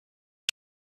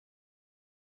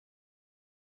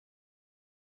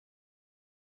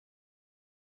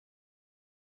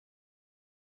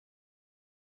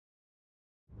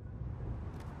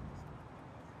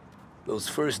Those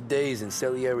first days in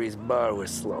Salieri's bar were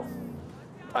slow.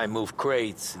 I moved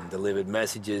crates and delivered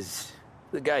messages.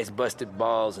 The guys busted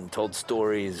balls and told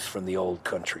stories from the old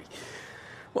country.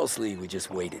 Mostly, we just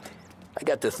waited. I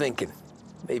got to thinking,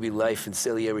 maybe life in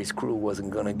Salieri's crew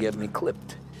wasn't gonna get me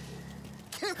clipped.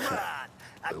 Come on!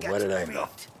 But what did I know?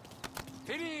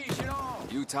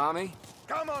 You, Tommy?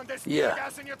 Come on, there's Yeah.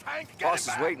 gas in your tank. Get Boss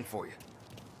it is back. waiting for you.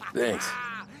 Thanks.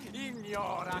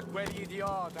 Ignora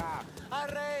quell'idiota!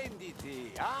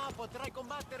 Arrenditi! Potrai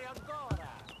combattere ancora!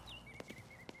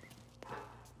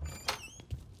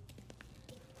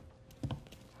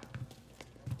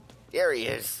 There he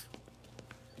is.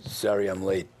 Sorry I'm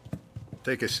late.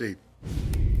 Take a seat.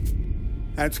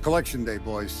 And it's collection day,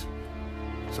 boys.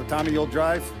 So Tommy, you'll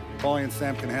drive. Paulie and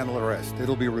Sam can handle the rest.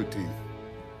 It'll be routine.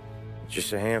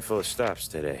 Just a handful of stops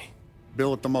today.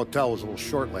 Bill at the motel was a little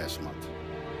short last month.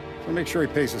 So make sure he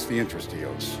pays us the interest he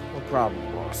owes. No problem,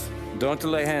 boss. Don't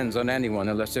lay hands on anyone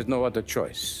unless there's no other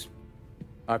choice.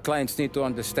 Our clients need to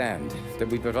understand that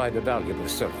we provide a valuable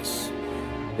service.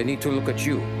 They need to look at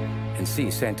you and see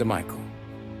Santa Michael.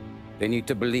 They need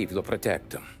to believe you'll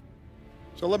protect them.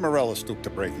 So let Morella stoop to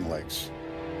breaking legs.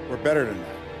 We're better than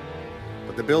that.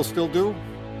 But the bill's still due,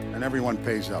 and everyone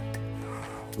pays up.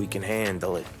 We can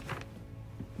handle it.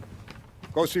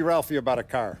 Go see Ralphie about a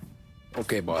car.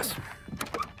 Okay, boss.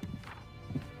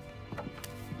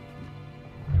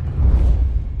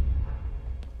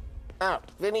 Oh,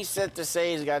 Vinny said to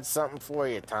say he's got something for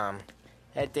you, Tom.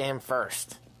 Head to him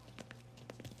first.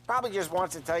 Probably just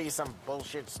wants to tell you some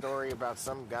bullshit story about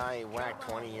some guy he whacked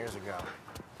 20 years ago.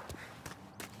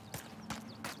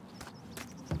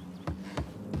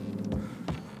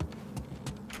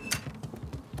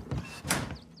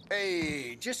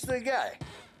 Hey, just the guy.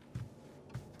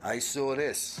 I saw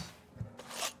this,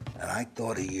 and I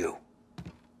thought of you.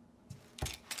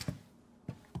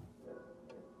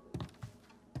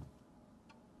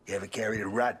 You ever carried a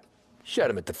rat? Shot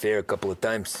him at the fair a couple of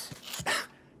times.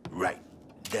 Right.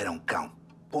 That don't count.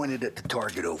 Pointed at the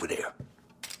target over there.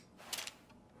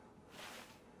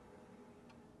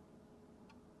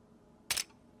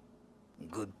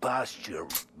 Good posture,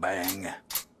 bang.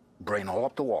 Brain all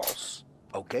off the walls.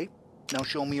 Okay, now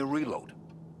show me a reload.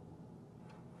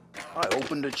 I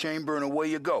opened the chamber and away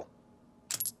you go.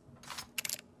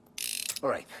 All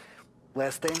right,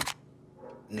 last thing,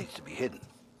 needs to be hidden.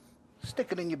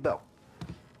 Stick it in your belt.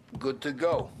 Good to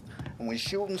go. And when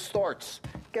shooting starts,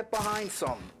 get behind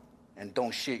something and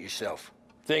don't shit yourself.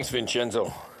 Thanks,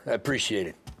 Vincenzo. I appreciate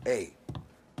it. Hey,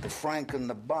 to Frank and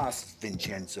the boss,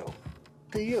 Vincenzo.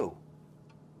 To you,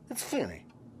 it's Finny.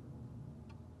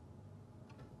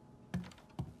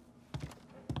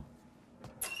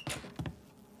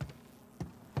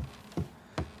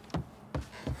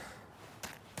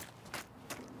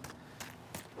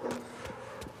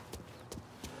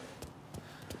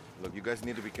 Look, you guys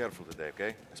need to be careful today,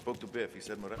 okay? I spoke to Biff. He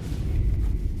said Morella.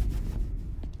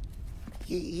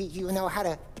 You know how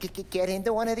to get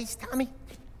into one of these, Tommy?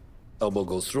 Elbow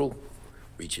goes through.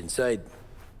 Reach inside.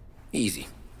 Easy.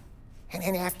 And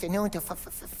an afternoon to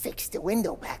fix the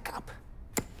window back up.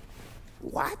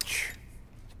 Watch.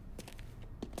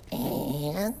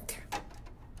 And...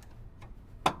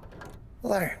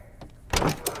 learn.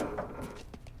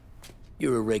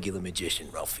 You're a regular magician,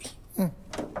 Ralphie.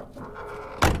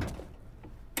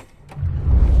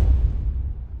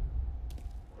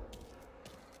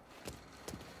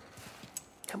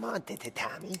 Come on,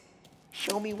 Tommy.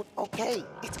 Show me what... Okay,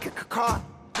 it's caught.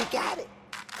 You got it.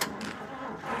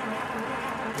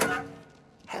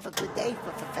 Have a good day,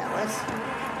 fellas.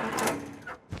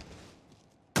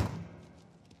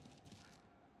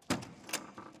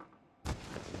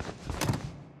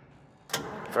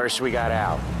 First we got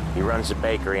Al. He runs a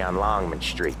bakery on Longman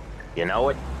Street. You know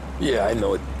it? Yeah, I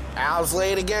know it. Al's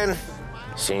late again?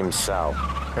 Seems so.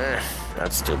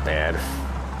 That's too bad.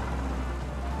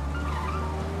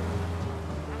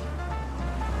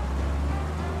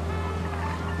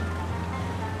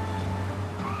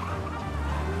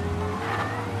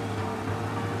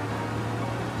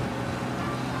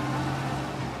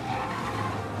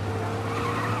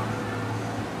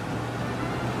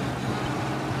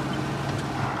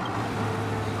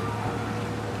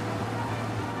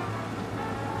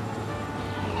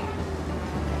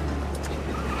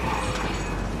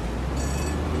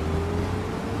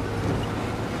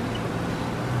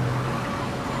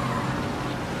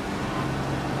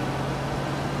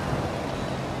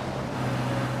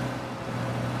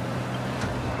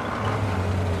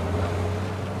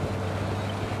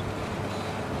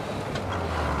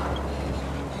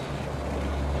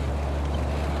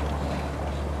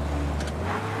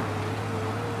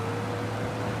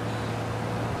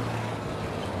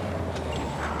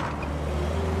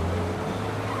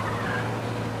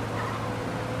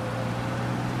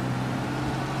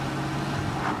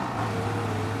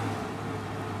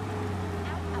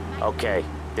 Okay,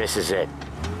 this is it.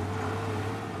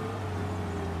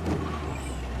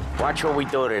 Watch what we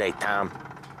do today, Tom.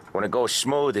 When it goes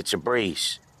smooth, it's a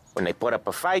breeze. When they put up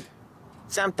a fight,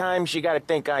 sometimes you gotta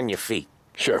think on your feet.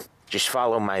 Sure. Just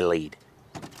follow my lead.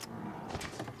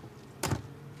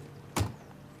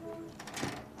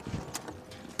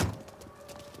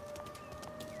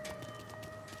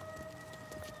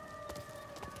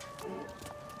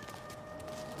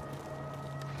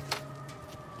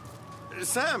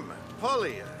 Sam,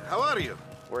 Polly, how are you?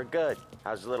 We're good.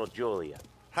 How's little Julia?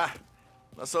 Ha!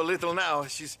 Not so little now.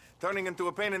 She's turning into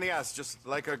a pain in the ass, just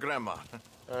like her grandma.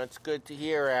 That's good to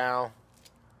hear, Al.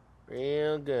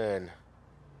 Real good.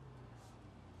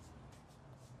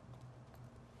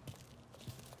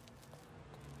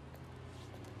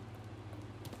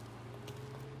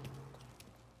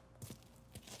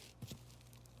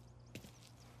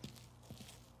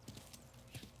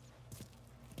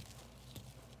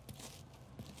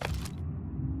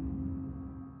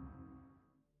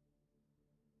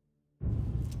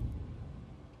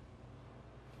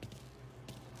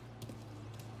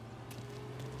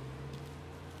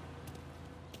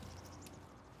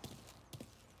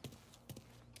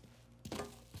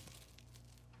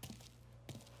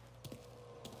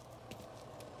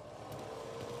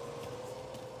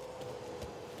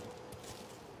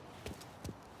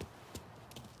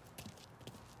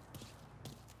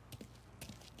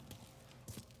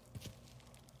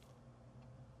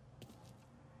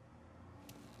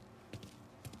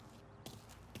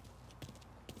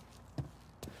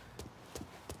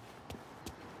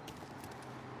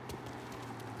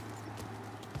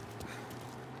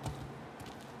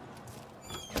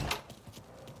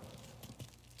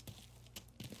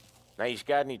 Now, you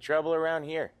got any trouble around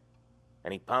here?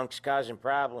 Any punks causing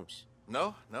problems?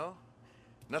 No, no.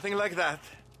 Nothing like that.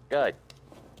 Good.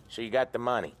 So you got the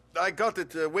money? I got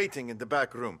it waiting in the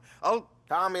back room.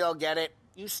 Tommy'll get it.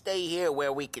 You stay here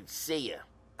where we can see you.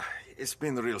 It's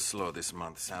been real slow this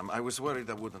month, Sam. I was worried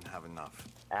I wouldn't have enough.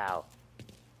 Al,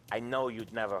 I know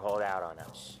you'd never hold out on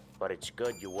us, but it's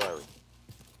good you worry.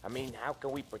 I mean, how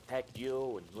can we protect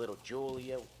you and little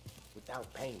Julia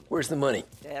without payment? Where's the money?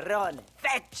 Terrone,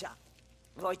 feccia!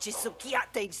 Voi ci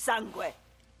succhiate il sangue!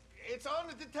 It's on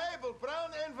the table,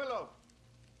 brown envelope.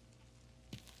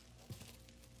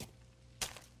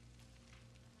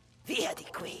 Via di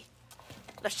qui!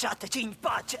 Lasciateci in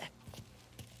pace!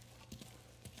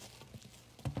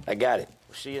 I got it.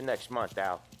 We'll see you next month,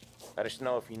 Al. Let us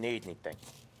know if you need anything.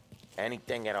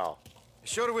 Anything at all.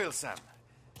 Sure will, Sam.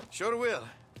 Sure will.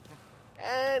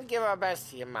 And give our best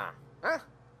to your mom, huh?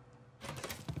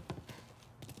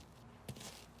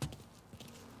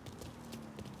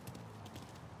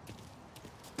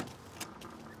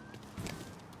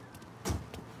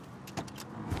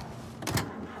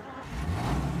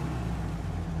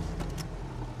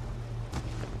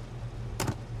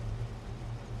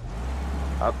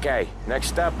 Okay,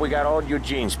 next up, we got old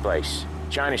Eugene's place.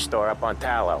 China store up on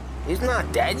Tallow. He's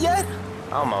not dead yet?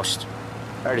 Almost.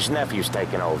 Heard his nephew's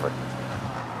taking over.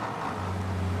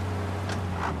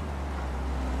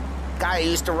 Guy who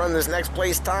used to run this next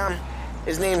place, Tom?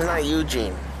 His name's not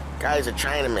Eugene. Guy's a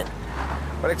Chinaman.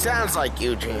 But it sounds like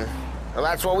Eugene. Well,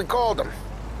 that's what we called him.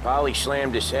 Polly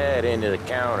slammed his head into the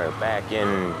counter back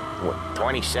in, what,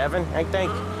 27, I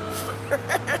think?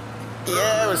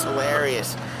 Yeah, it was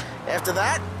hilarious. After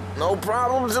that, no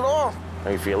problems at all.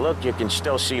 If you look, you can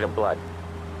still see the blood.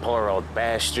 Poor old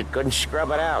bastard couldn't scrub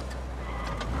it out.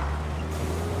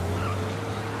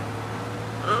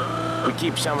 We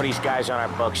keep some of these guys on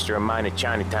our books to remind the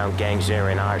Chinatown gangs they're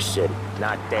in our city,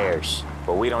 not theirs.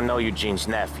 But we don't know Eugene's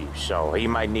nephew, so he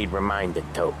might need reminded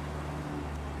too.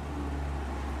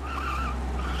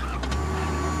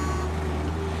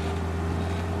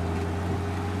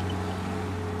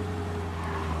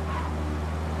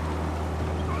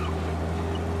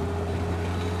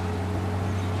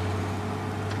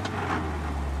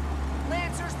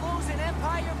 Lancers losing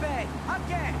Empire Bay!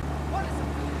 Again! What is it?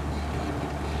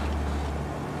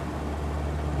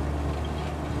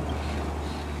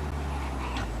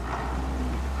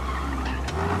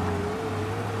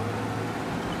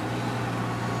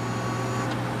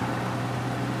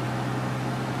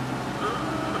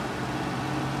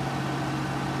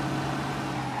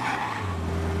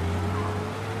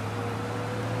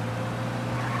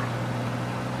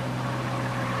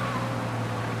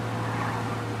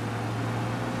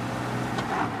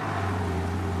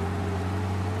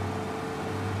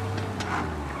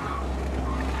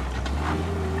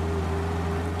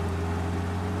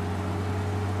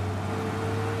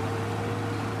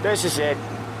 This is it.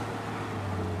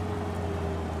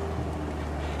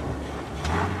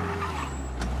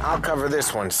 I'll cover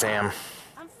this one, Sam.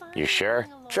 You sure?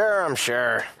 Sure, I'm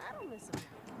sure.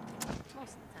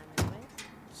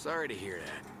 Sorry to hear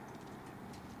that.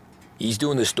 He's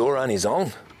doing the store on his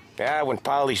own? Yeah, when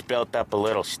Polly's built up a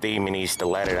little steam, he needs to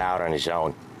let it out on his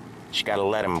own. Just gotta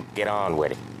let him get on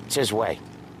with it. It's his way.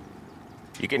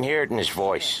 You can hear it in his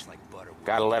voice.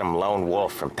 Gotta let him lone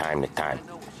wolf from time to time.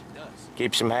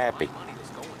 Keeps him happy.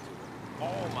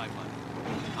 All my money.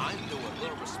 I'm due a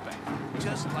little respect,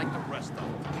 just like the rest of them.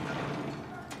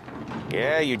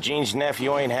 Yeah, Eugene's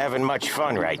nephew ain't having much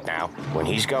fun right now. When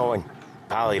he's going,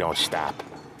 Polly don't stop.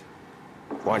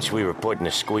 Once we were putting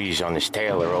a squeeze on this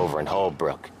tailor over in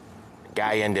Holbrook. The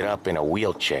guy ended up in a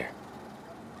wheelchair.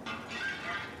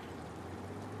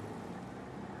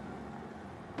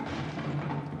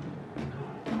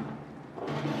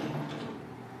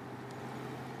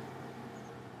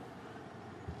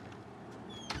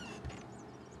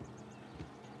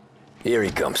 Here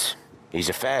he comes. He's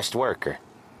a fast worker.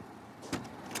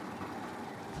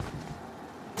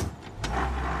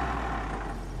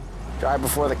 Drive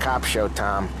before the cops show,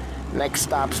 Tom. Next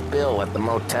stop's Bill at the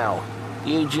motel.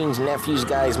 Eugene's nephew's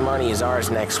guy's money is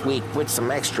ours next week, with some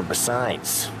extra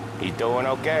besides. He doing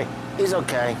okay? He's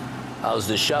okay. How's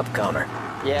the shop counter?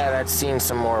 Yeah, that's seen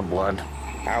some more blood.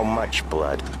 How much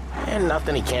blood? And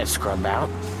nothing he can't scrub out.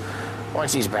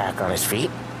 Once he's back on his feet.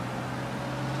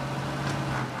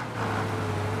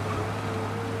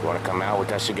 You wanna come out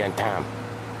with us again, Tom?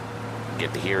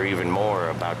 Get to hear even more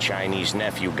about Chinese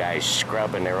nephew guys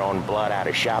scrubbing their own blood out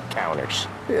of shop counters.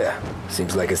 Yeah,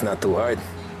 seems like it's not too hard.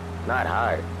 Not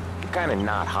hard. Kinda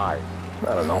not hard.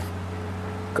 I don't know.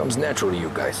 Comes natural to you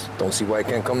guys. Don't see why it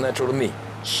can't come natural to me.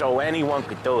 So anyone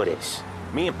could do this.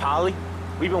 Me and Polly,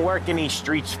 we've been working these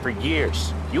streets for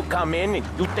years. You come in and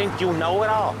you think you know it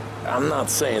all. I'm not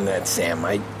saying that, Sam.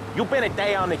 You've been a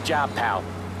day on the job, pal.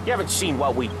 You haven't seen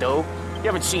what we do. You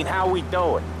haven't seen how we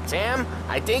do it. Sam,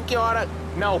 I think you oughta...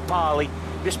 No, Polly.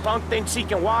 This punk thinks he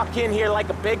can walk in here like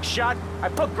a big shot. I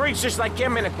put greasers like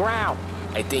him in the ground.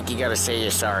 I think you gotta say you're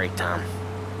sorry, Tom.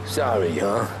 Sorry,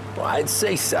 huh? Well, I'd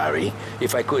say sorry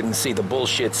if I couldn't see the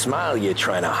bullshit smile you're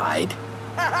trying to hide.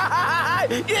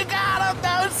 You got him,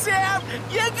 though, Sam!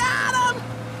 You got him!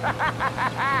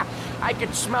 I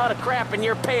can smell the crap in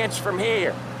your pants from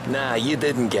here. Nah, you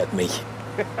didn't get me.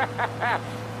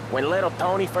 When little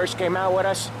Tony first came out with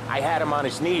us, I had him on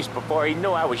his knees before he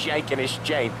knew I was yanking his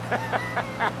chain.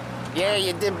 Yeah,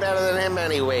 you did better than him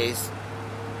anyways.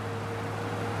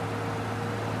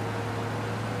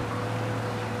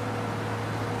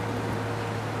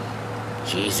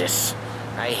 Jesus,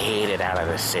 I hate it out of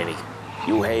the city.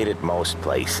 You hate it most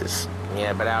places.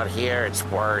 Yeah, but out here, it's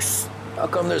worse. How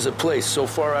come there's a place so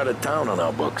far out of town on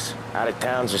our books? Out of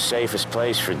town's the safest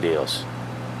place for deals.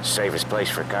 Safest place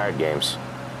for card games.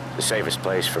 The safest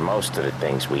place for most of the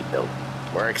things we do.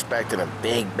 We're expecting a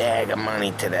big bag of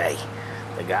money today.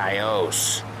 The guy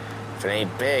owes. If it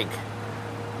ain't big,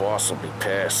 boss will be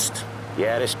pissed.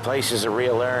 Yeah, this place is a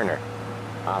real earner.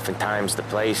 Oftentimes the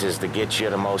places that get you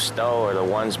the most dough are the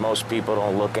ones most people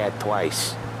don't look at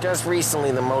twice. Just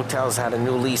recently, the motel's had a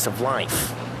new lease of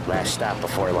life. Last stop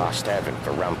before Lost Heaven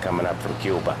for rum coming up from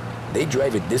Cuba. They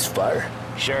drive it this far?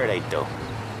 Sure they do.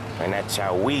 And that's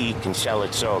how we can sell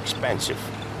it so expensive.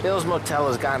 Bill's motel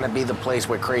has gotten to be the place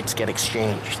where crates get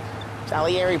exchanged.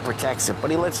 Salieri protects it,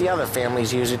 but he lets the other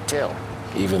families use it too.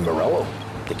 Even Morello?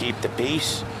 To keep the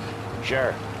peace?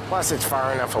 Sure. Plus, it's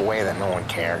far enough away that no one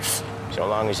cares. So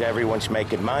long as everyone's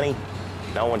making money,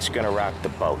 no one's gonna rock the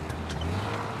boat.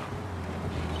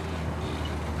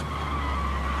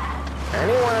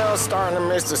 Anyone else starting to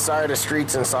miss the side of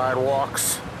streets and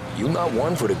sidewalks? You not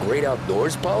one for the great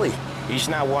outdoors, Polly? He's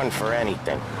not one for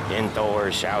anything.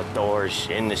 Indoors, outdoors,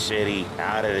 in the city,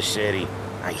 out of the city.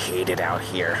 I hate it out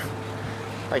here.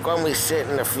 Like when we sit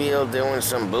in the field doing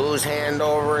some booze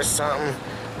handover or something.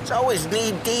 It's always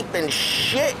knee-deep in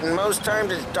shit, and most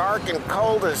times it's dark and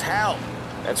cold as hell.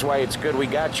 That's why it's good we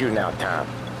got you now, Tom.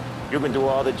 You can do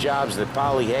all the jobs that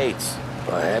Polly hates.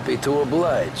 Well, happy to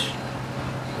oblige.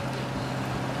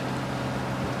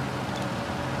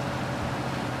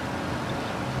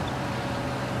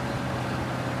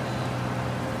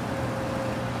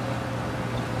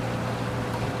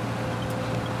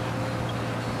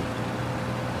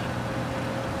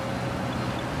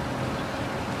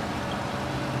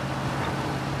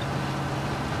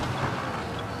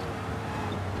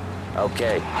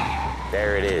 Okay,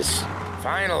 there it is.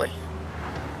 Finally.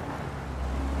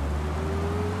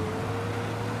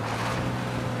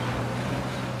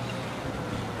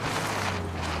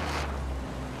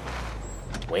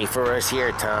 Wait for us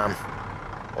here, Tom.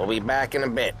 We'll be back in a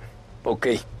bit.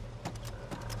 Okay.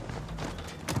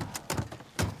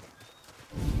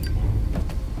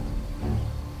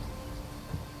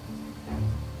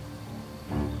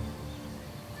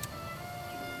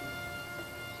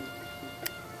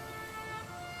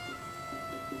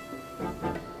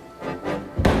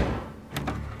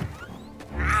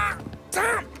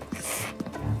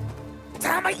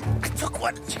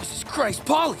 What? Jesus Christ,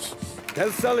 Paulie! Tell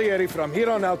Salieri from here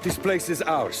on out this place is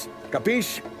ours.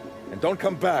 Capiche? And don't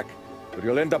come back, or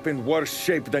you'll end up in worse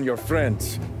shape than your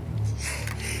friends.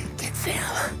 Get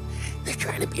Sam. They're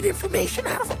trying to beat information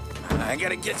out of him. I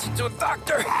gotta get you to a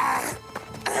doctor.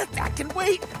 I can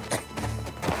wait.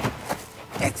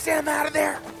 Get Sam out of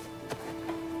there.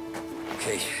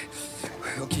 Okay.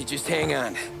 Okay, just hang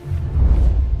on. Who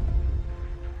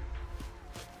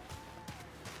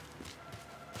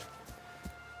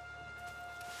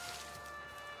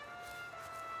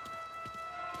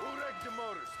wrecked the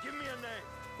motors? Give me a name.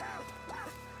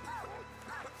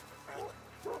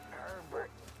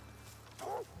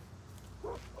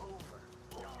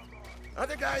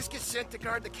 Other guys get sent to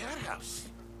guard the cat house,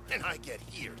 and I get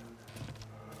here.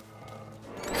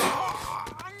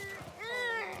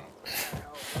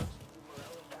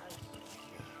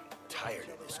 Tired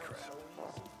of this crap.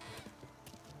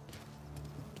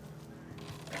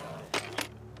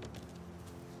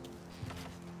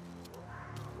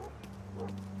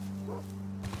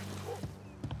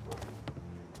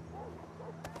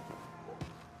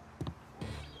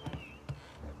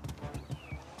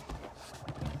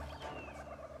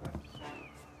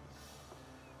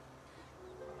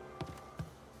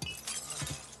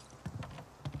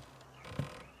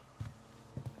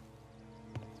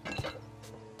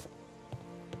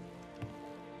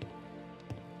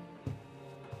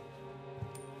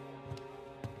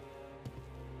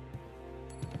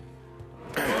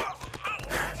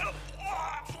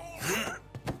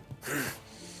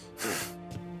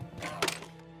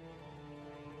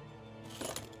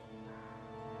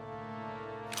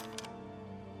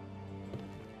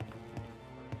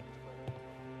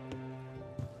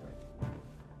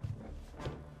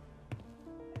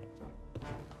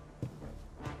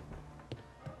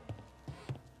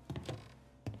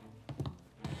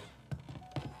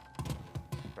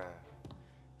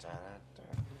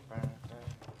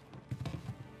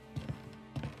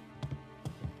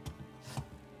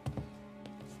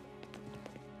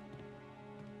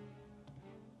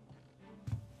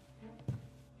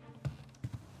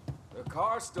 The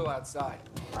car's still outside.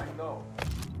 I know.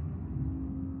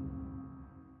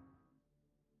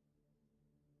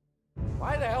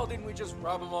 Why the hell didn't we just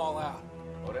rub them all out?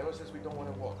 Moreno says we don't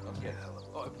want to walk. Let's get hell.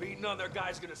 Oh, beating on their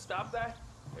guys gonna stop that?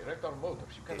 They wrecked our motors.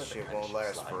 You can't This let the shit kind of won't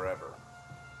last slide. forever.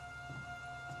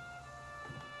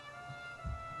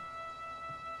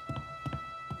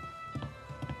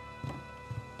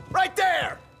 Right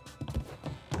there!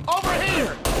 Over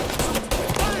here!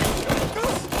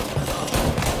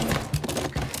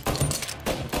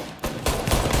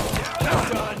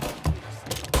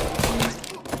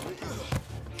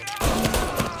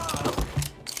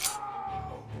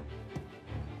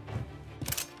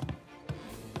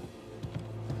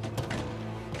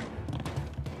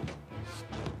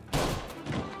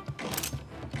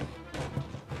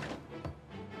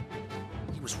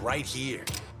 He was right here.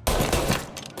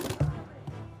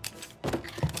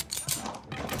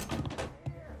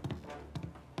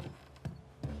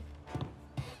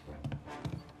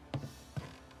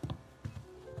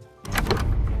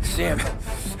 Sam.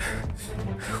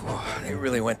 Whoa, they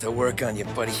really went to work on you,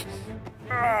 buddy.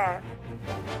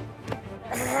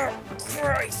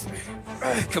 Christ.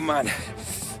 Come on.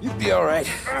 You'll be all right.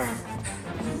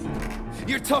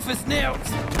 You're tough as nails.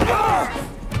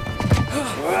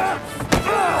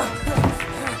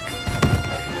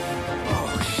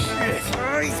 Oh, shit.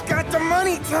 Oh, he's got the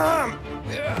money, Tom.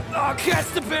 Oh, catch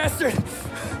the bastard.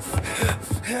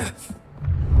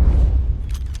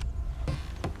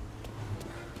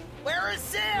 Where is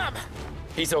Sam?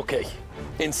 He's okay.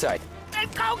 Inside. Then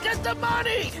go get the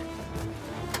money!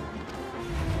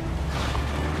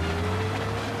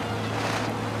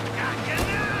 Got you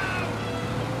now!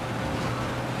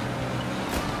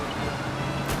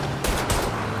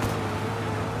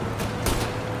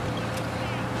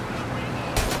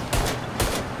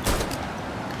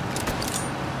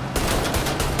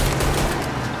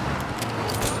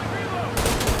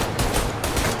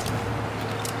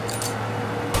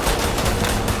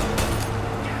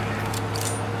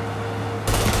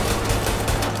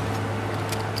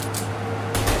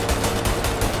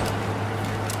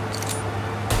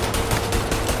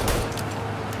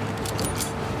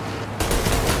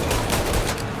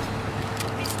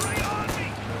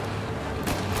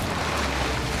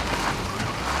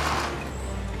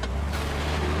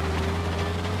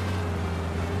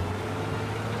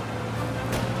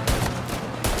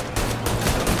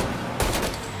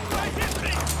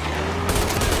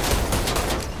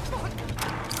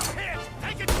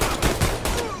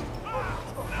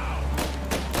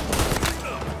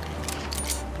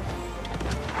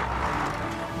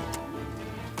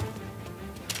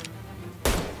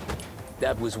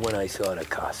 That was when I saw the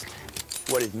cost.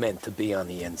 What it meant to be on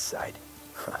the inside.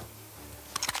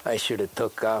 I should have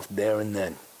took off there and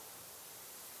then.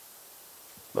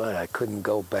 But I couldn't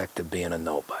go back to being a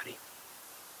nobody.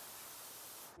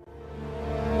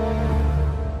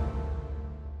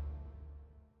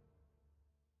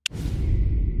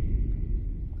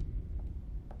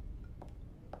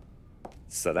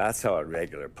 So that's how a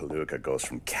regular palooka goes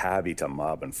from cabbie to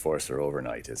mob enforcer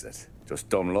overnight, is it? Just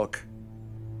dumb luck?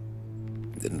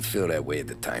 Didn't feel that way at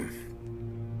the time.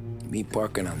 Me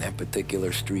parking on that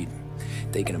particular street,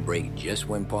 taking a break just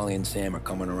when Paulie and Sam are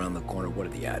coming around the corner, what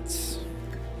are the odds?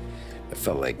 It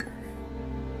felt like,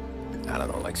 I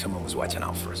don't know, like someone was watching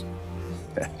out for us.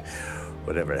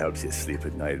 Whatever helps you sleep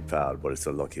at night, pal, but it's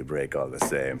a lucky break all the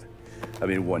same. I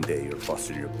mean, one day you're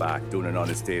busting your back, doing an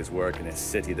honest day's work in a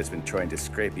city that's been trying to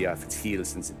scrape you off its heels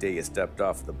since the day you stepped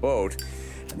off the boat,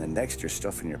 and the next you're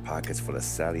stuffing your pockets full of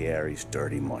Salieri's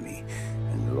dirty money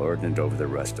and lording it over the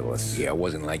rest of us. Yeah, it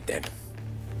wasn't like that.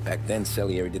 Back then,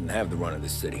 Salieri didn't have the run of the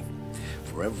city.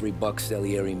 For every buck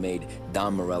Salieri made,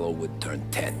 Don Morello would turn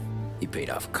 10. He paid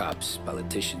off cops,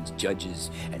 politicians, judges,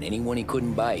 and anyone he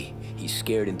couldn't buy, he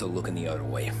scared into looking the other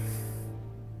way.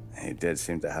 He did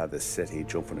seem to have the city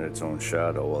jumping at its own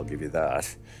shadow, I'll give you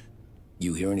that.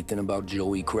 You hear anything about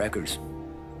Joey Crackers?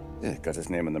 Yeah, got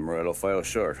his name in the Morello file,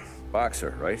 sure.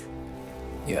 Boxer, right?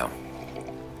 Yeah,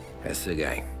 that's the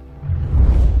guy.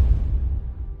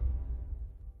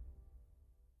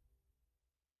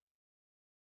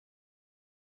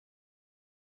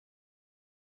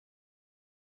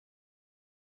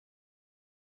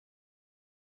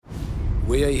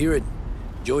 The way I hear it,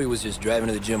 Joey was just driving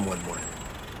to the gym one morning.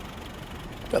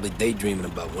 Probably daydreaming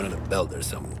about winning a belt or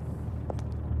something.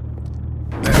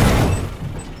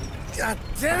 God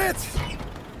damn it!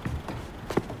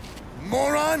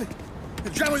 Moron!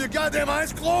 You're driving with your goddamn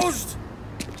eyes closed?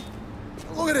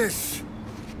 Look at this!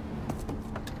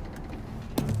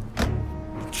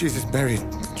 Jesus, Mary,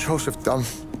 Joseph, Tom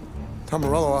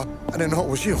Morello, I didn't know it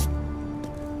was you.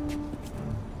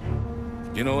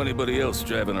 You know anybody else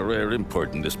driving a rare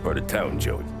import in this part of town,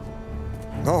 Joey?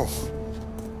 No.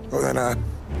 Well then,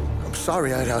 I'm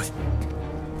sorry, I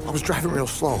was driving real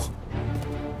slow.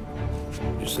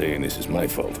 You're saying this is my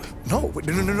fault? No,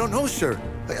 sir.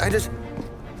 I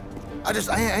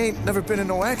ain't never been in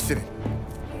no accident.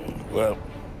 Well,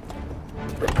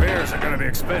 repairs are gonna be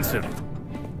expensive.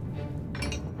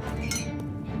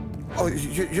 Oh,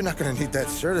 you're not gonna need that,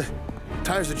 sir. The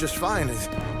tires are just fine.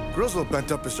 The grill's a little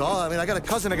bent up is all. I mean, I got a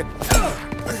cousin I can...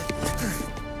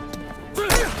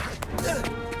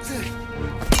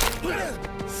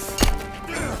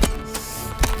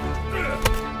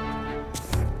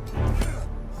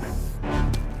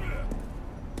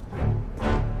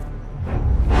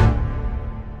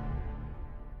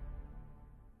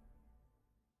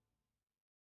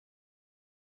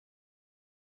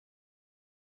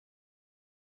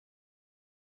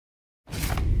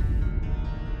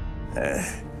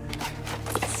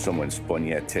 Someone spun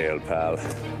you a tail, pal.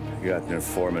 You got an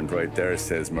informant right there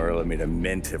says Morello made a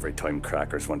mint every time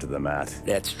Crackers went to the mat.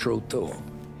 That's true, too.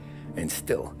 And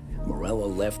still, Morello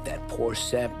left that poor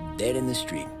sap dead in the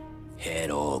street.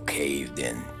 Head all caved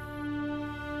in.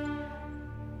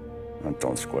 That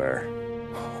don't square.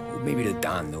 Well, maybe the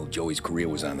Don knew Joey's career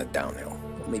was on the downhill.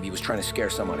 Or maybe he was trying to scare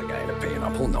some other guy into paying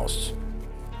up. Who knows?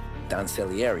 Don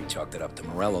Salieri chalked it up to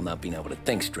Morello not being able to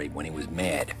think straight when he was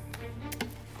mad.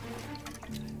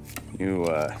 You,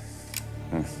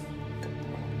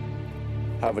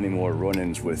 have any more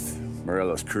run-ins with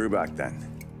Morello's crew back then?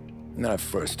 Not at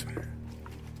first.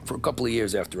 For a couple of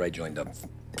years after I joined up,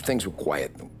 things were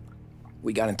quiet.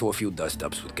 We got into a few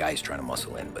dust-ups with guys trying to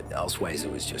muscle in, but elsewise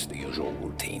it was just the usual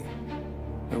routine.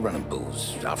 We were running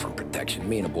booze, out from protection,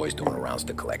 me and the boys doing rounds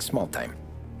to collect, small time.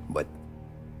 But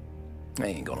I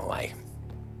ain't gonna lie.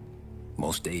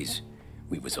 Most days,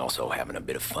 we was also having a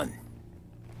bit of fun.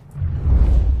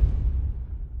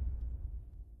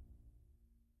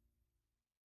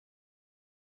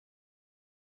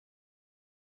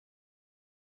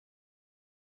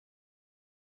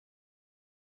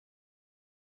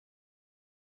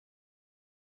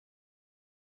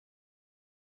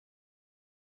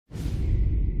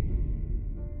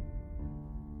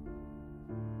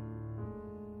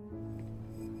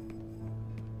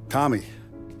 Tommy,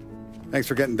 thanks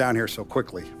for getting down here so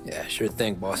quickly. Yeah, sure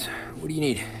thing, boss. What do you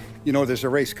need? You know, there's a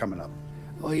race coming up.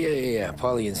 Oh, yeah.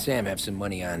 Paulie and Sam have some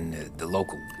money on the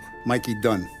local. Mikey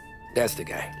Dunn. That's the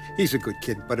guy. He's a good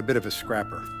kid, but a bit of a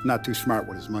scrapper. Not too smart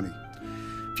with his money.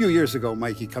 A few years ago,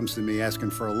 Mikey comes to me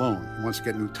asking for a loan. He wants to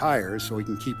get new tires so he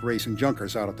can keep racing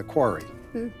junkers out at the quarry.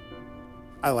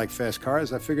 I like fast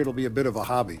cars. I figured it'll be a bit of a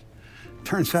hobby.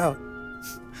 Turns out,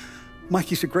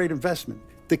 Mikey's a great investment.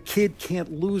 The kid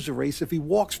can't lose a race if he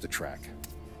walks the track.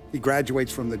 He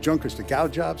graduates from the junkers to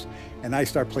gout jobs, and I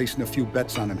start placing a few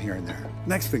bets on him here and there.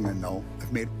 Next thing I know,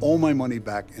 I've made all my money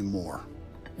back and more.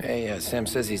 Hey, Sam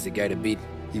says he's the guy to beat.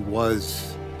 He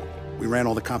was. We ran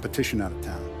all the competition out of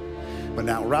town. But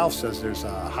now Ralph says there's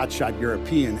a hotshot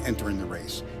European entering the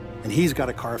race, and he's got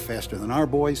a car faster than our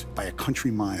boys by a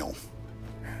country mile.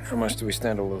 How much do we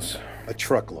stand to lose? A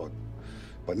truckload.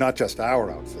 But not just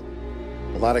our outfit.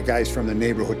 A lot of guys from the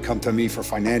neighborhood come to me for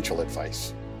financial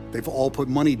advice. They've all put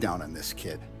money down on this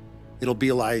kid. It'll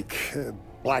be like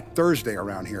Black Thursday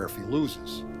around here if he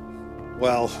loses.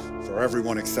 Well, for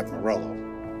everyone except Morello.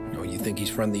 Oh, you think he's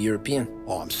from the European?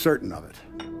 Oh, I'm certain of it.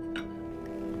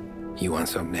 You want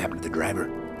something to happen to the driver?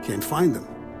 Can't find him.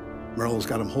 Morello's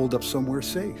got him holed up somewhere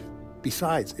safe.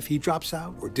 Besides, if he drops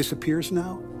out or disappears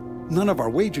now, none of our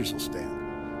wagers will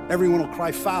stand. Everyone will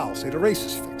cry foul, say the race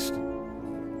is fixed.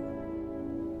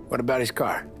 What about his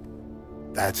car?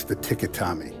 That's the ticket,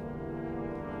 Tommy.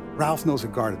 Ralph knows a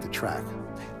guard at the track.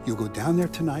 You go down there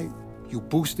tonight, you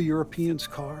boost the European's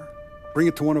car, bring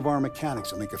it to one of our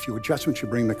mechanics, and make a few adjustments, you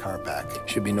bring the car back.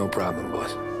 Should be no problem,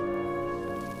 boss.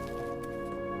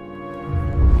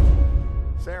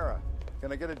 Sarah,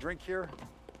 can I get a drink here?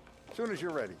 As soon as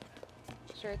you're ready.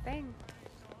 Sure thing.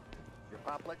 Your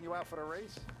pop letting you out for the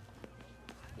race?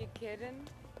 You kidding?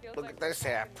 Feels Look like at this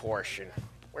half portion.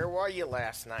 Where were you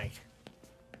last night?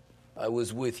 I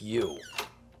was with you.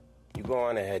 You go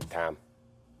on ahead, Tom.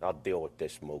 I'll deal with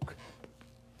this mook.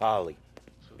 Polly,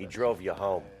 he drove you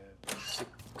home.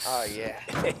 Oh, yeah.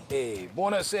 Hey,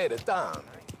 buonasera, Tom.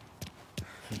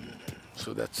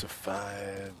 So that's a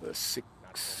 5, a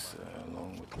 6,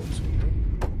 along with what's...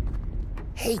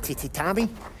 Hey, Tommy.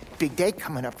 Big day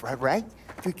coming up, right?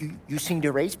 You seen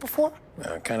the race before?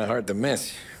 Kind of hard to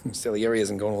miss. Salieri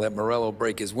isn't going to let Morello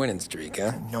break his winning streak,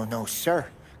 huh? No, sir.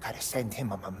 Gotta send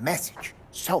him a message.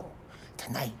 So,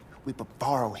 tonight, we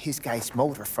borrow his guy's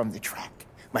motor from the track.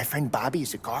 My friend Bobby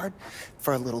is a guard.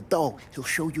 For a little dough, he'll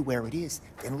show you where it is,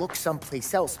 then look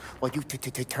someplace else while you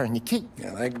turn the key. I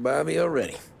like Bobby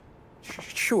already.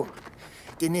 Sure.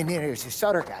 Then there's this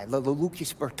other guy,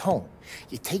 Lucas Bertone.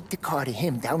 You take the car to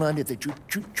him down under the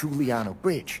Giuliano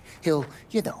Bridge. He'll,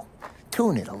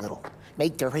 tune it a little.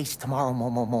 Make the race tomorrow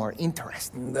more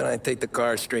interesting. Then I take the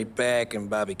car straight back and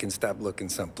Bobby can stop looking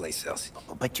someplace else.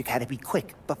 But you gotta be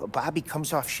quick. Bobby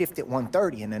comes off shift at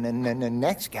 1:30 and then the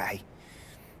next guy,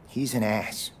 he's an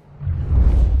ass.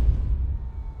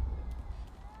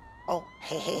 Oh,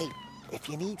 hey, if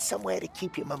you need somewhere to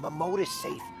keep your motor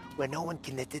safe where no one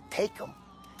can take them,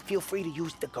 feel free to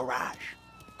use the garage.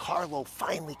 Carlo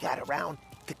finally got around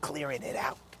to clearing it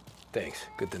out. Thanks.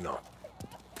 Good to know.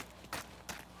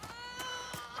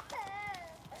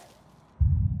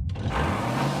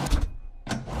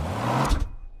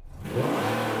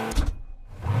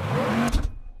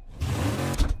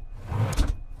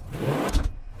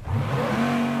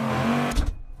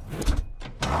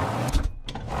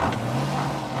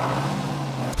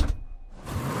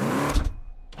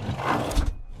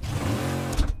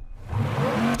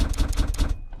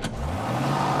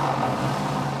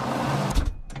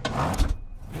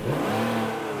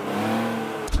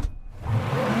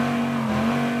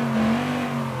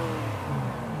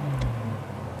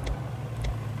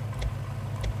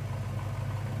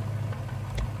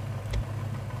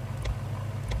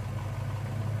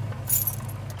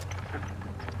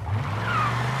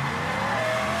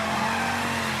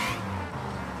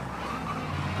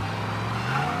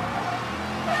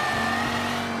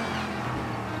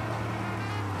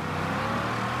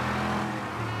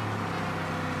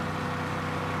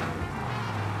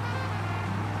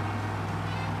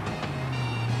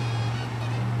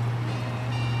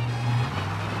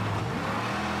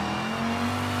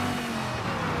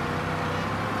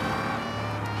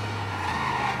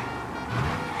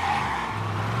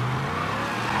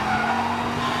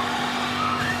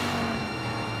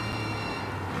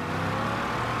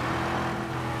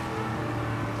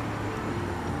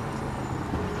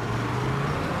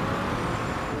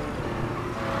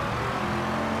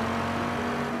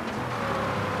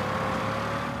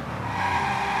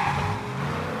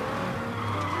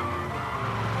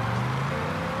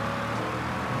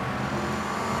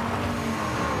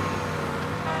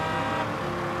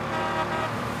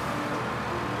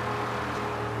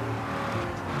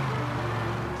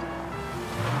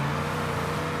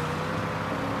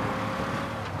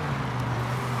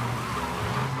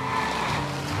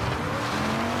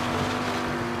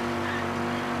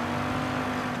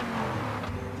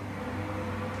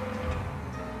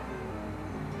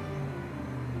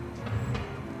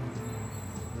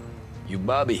 You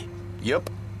Bobby? Yup.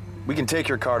 We can take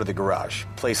your car to the garage.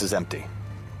 Place is empty.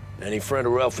 Any friend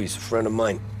of Ralphie's a friend of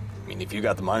mine. I mean, if you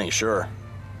got the money, sure.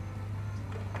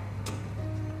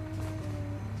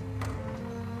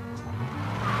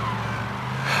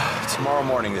 Tomorrow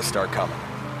morning they start coming.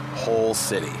 Whole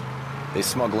city. They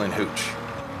smuggle in hooch.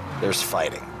 There's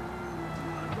fighting.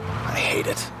 I hate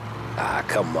it. Ah,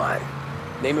 come on.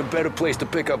 Name a better place to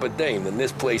pick up a dame than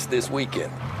this place this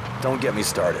weekend. Don't get me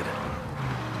started.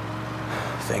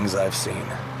 Things I've seen.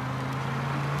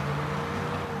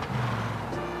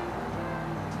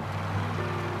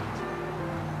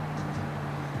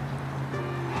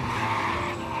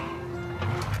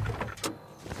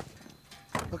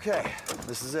 Okay,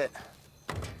 this is it.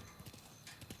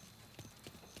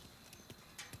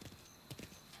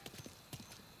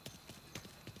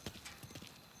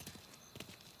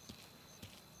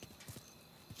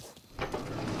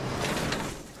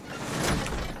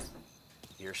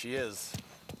 Here she is.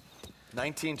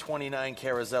 1929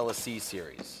 Carazella C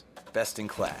Series. Best in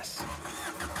class.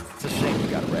 It's a shame you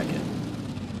gotta wreck it.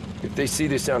 If they see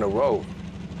this on the road,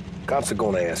 cops are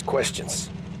gonna ask questions.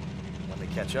 When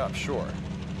they catch up, sure.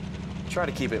 Try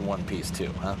to keep it in one piece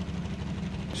too, huh?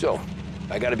 So,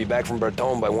 I gotta be back from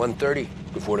Bertone by 1:30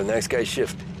 before the next guy's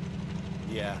shift.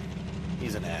 Yeah,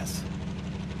 he's an ass.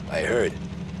 I heard.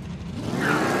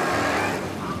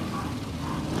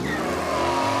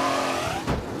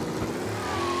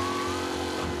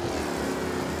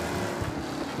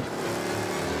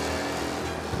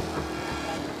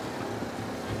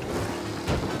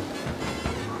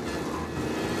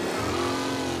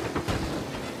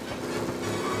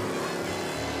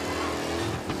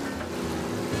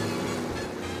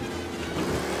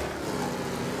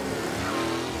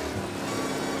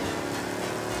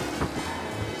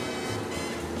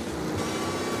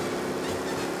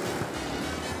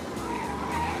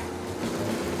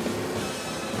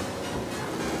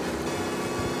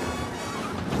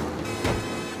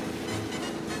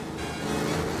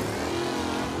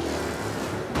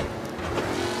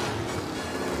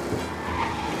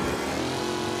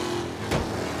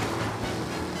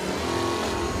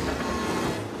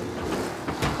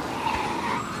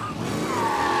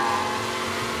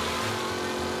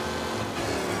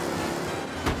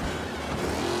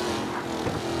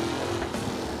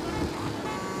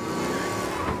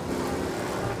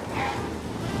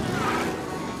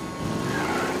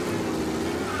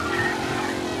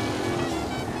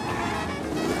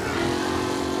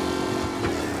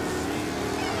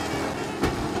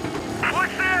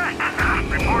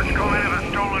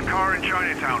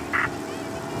 Chinatown.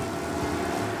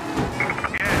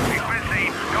 Yeah, he's been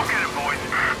seen. Go get him, boys.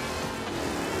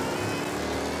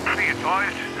 Be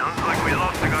advised, sounds like we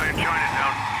lost the guy in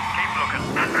Chinatown. Keep looking.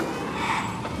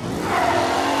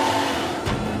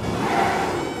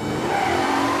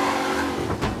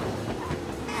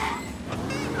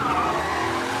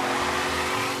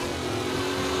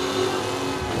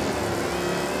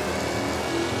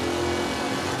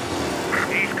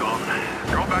 He's gone.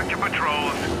 Go back to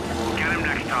patrols. Get him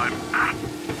next time.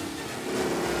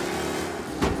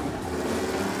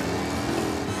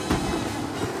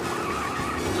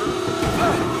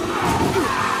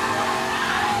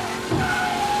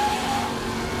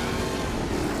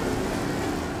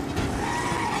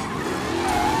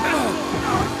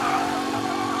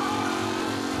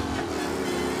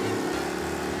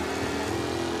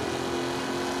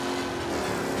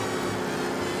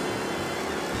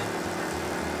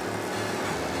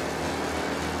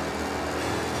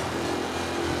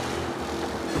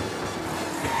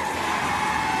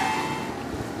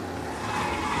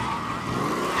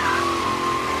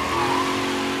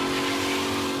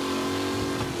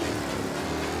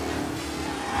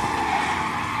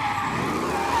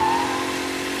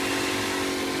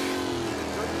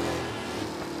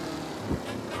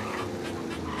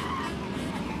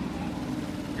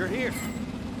 You're here.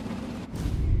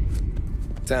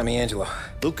 Tommy Angelo.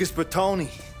 Lucas Bertoni.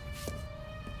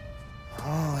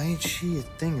 Oh, ain't she a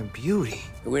thing of beauty?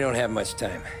 We don't have much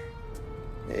time.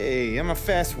 Hey, I'm a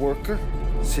fast worker.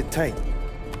 Sit tight.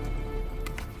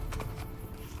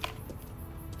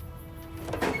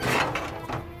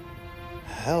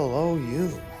 Hello,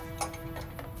 you.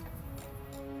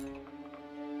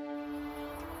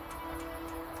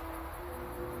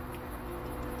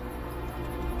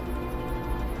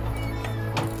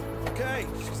 Okay,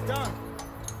 she's done.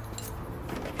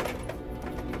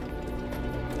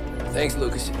 Thanks,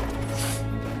 Lucas.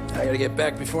 I gotta get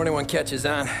back before anyone catches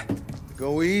on.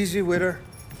 Go easy with her.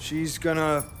 She's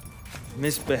gonna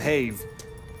misbehave.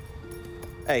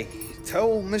 Hey,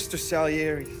 tell Mr.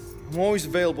 Salieri I'm always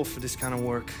available for this kind of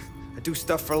work. I do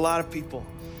stuff for a lot of people.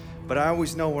 But I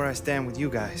always know where I stand with you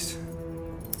guys.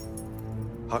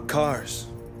 Hot cars,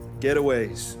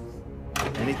 getaways,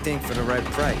 anything for the right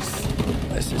price.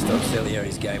 Let's just hope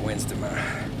Salieri's guy wins tomorrow.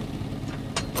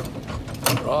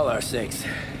 For all our sakes.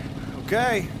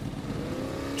 Okay.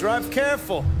 Drive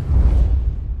careful.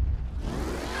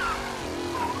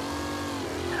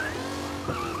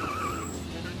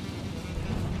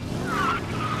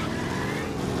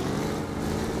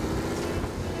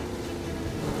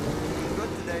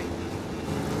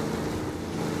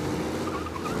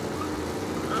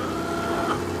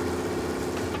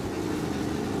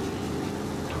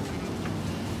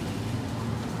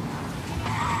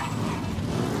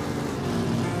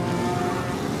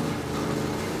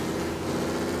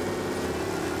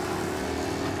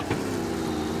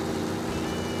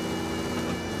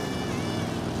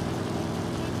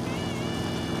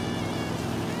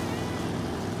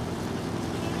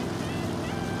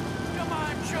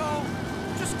 Joe,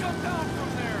 just come down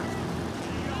from there.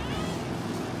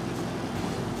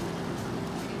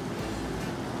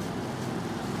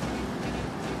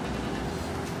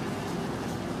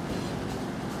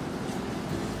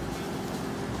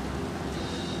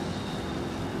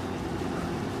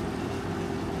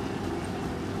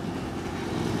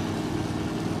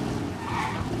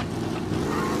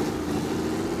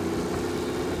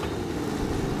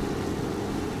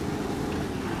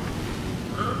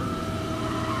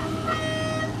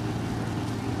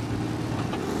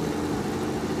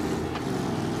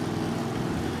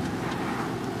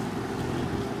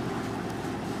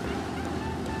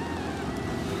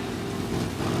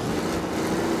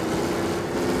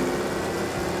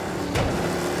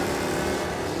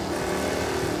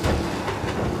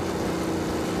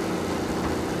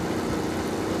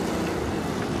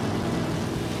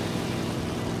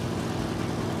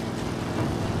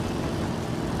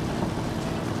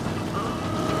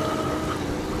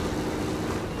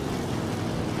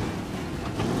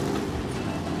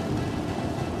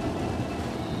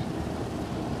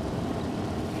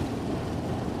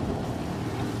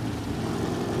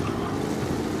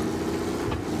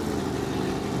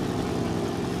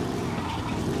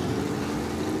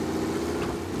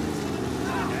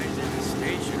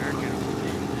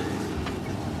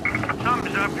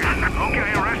 Thumbs up.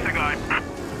 Okay, arrest the guy.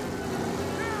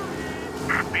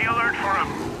 Be alert for a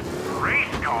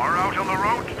race car out on the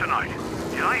roads tonight.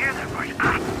 Did I hear that right?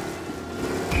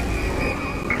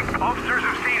 Officers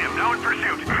have seen him, now in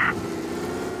pursuit.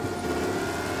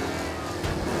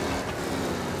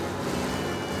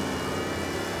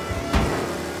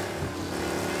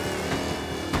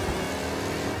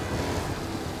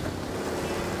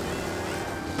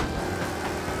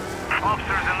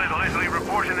 Officers in Little Italy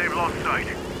reporting they've lost sight.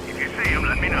 If you see him,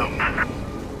 let me know.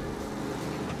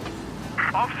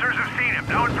 Officers have seen him,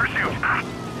 now in pursuit.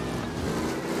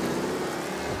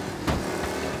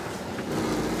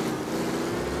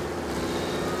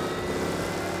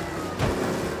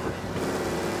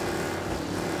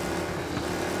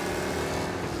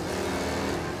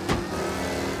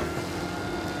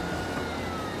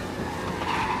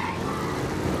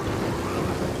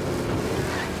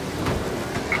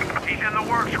 He's in the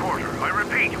works quarter. I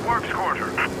repeat, works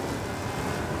quarter.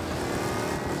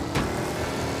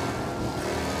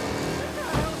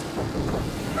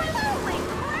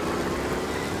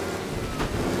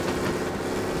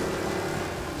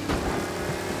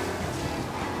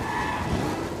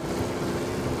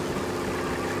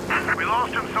 We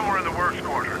lost him somewhere in the works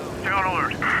quarter. Stay on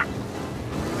alert.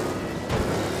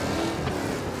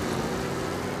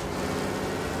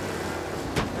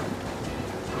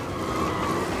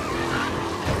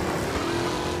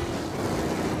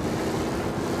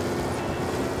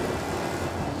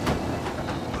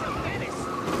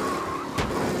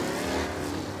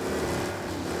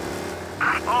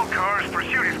 All cars,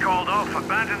 pursuit is called off.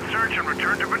 Abandon search and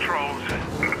return to patrols.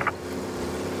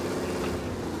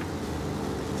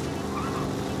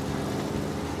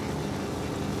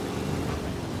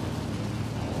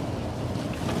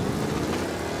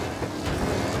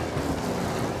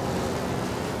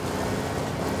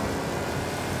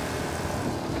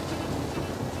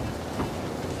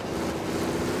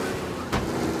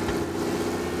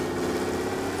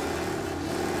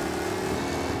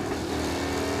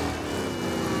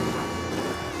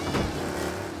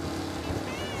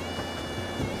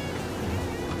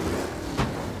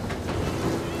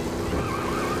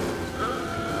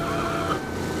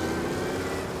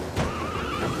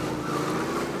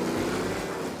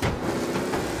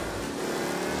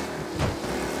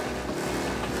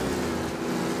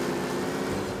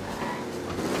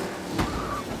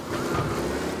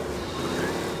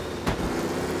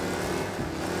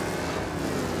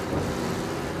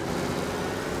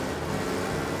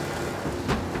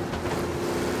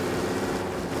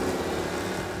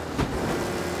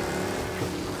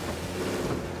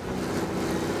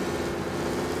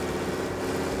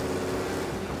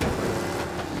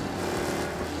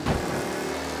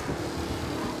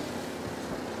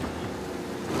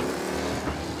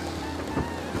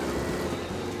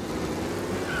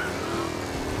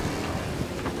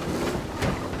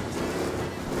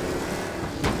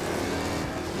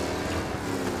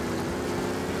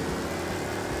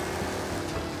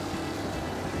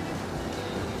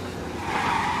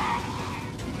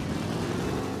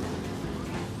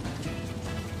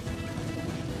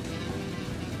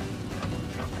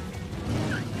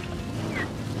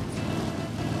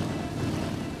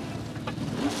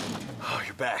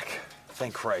 back.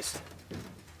 Thank Christ.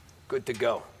 Good to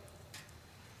go.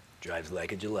 Drives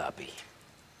like a jalopy.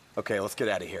 Okay, let's get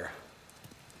out of here.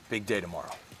 Big day tomorrow.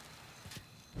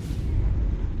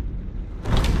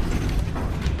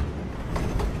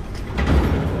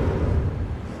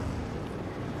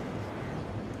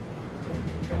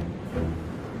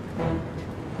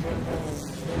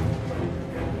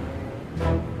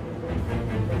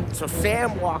 So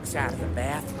Sam walks out of the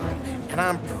bathroom, and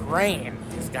I'm praying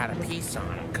he's got a piece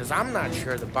on him, because I'm not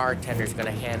sure the bartender's gonna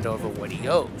hand over what he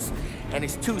owes. And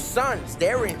his two sons,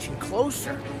 they're inching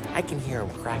closer. I can hear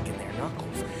them cracking their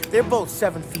knuckles. They're both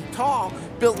 7 feet tall,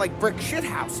 built like brick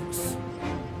shithouses.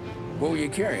 What were you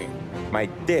carrying? My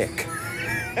dick.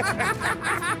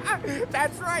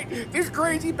 That's right. This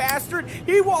crazy bastard,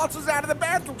 he waltzes out of the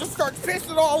bathroom, just starts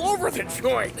pissing all over the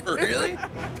joint. Really?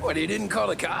 What, he didn't call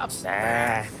the cops?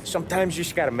 Nah, sometimes you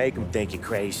just gotta make them think you're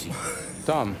crazy.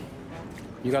 Tom,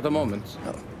 you got a moment?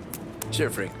 Oh, sure,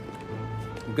 Frank.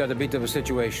 We've got a bit of a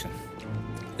situation.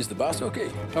 Is the boss okay?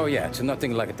 Oh, yeah, it's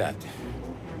nothing like that.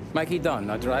 Mikey Dunn,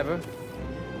 our driver.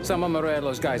 Some of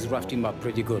Morello's guys roughed him up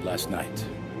pretty good last night.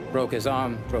 Broke his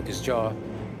arm, broke his jaw.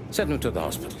 Sent him to the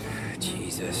hospital.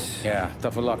 Jesus. Yeah,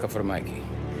 tough luck for Mikey.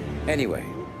 Anyway,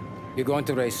 you're going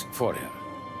to race for him.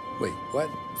 Wait, what?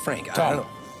 Frank, I Tom, don't know.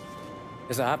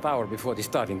 there's a half hour before the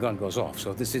starting gun goes off,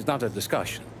 so this is not a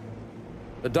discussion.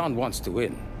 The Don wants to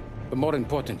win, but more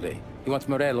importantly, he wants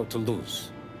Morello to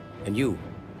lose. And you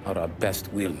are our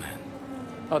best wheelman.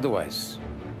 Otherwise,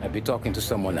 I'd be talking to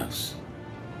someone else.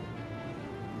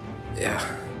 Yeah.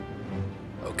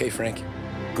 Okay, Frank.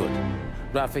 Good.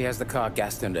 Rafi has the car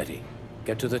gassed and ready.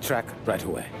 Get to the track right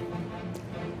away.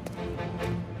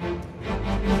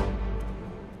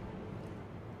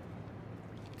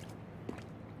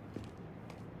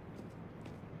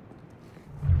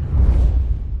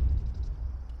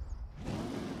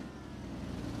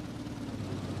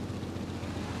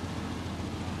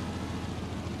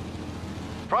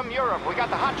 From Europe, we got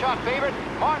the hotshot favorite,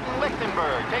 Martin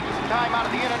Lichtenberg, taking some time out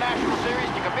of the International Series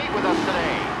to compete with us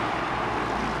today.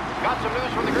 Got some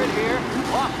news from the grid here.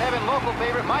 Lost Heaven local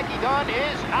favorite Mikey Dunn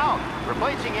is out.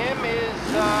 Replacing him is,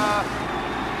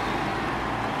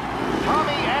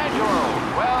 Tommy Angelo.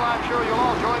 Well, I'm sure you'll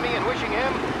all join me in wishing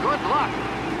him good luck.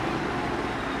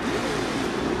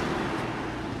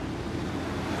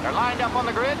 They're lined up on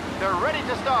the grid. They're ready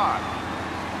to start.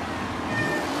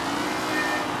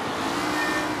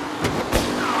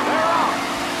 They're out.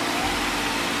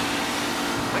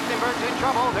 Lichtenberg's in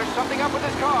trouble. There's something up with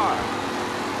his car.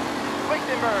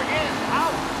 Lichtenberg is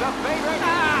out. The favorite.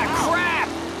 Ah, crap!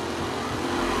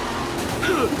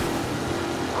 Who's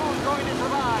going to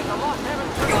survive the Lost Heaven?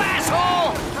 You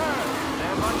asshole!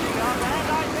 They're munching on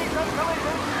and I see some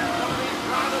collisions. Some of these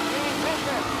drivers being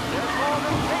business. There's more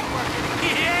than paintwork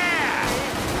getting. Yeah!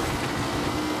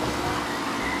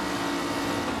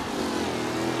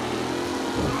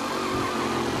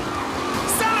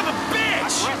 Son of a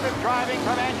bitch! Aggressive driving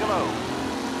from Angelo.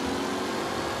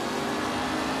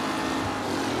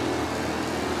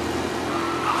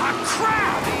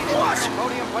 Crap! What?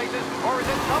 Podium places, or is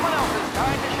it someone else's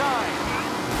time to shine?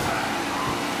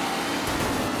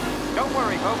 Don't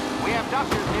worry, folks. We have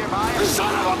doctors nearby.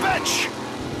 Son of a bitch!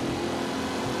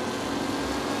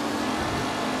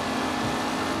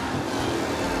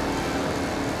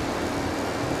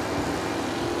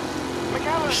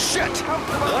 McAllen. Shit!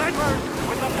 What?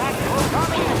 With the pack,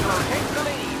 Tommy Angelo takes the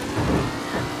lead.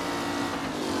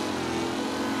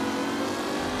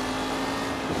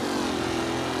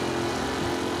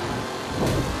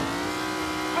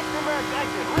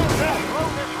 Exit real fast, throw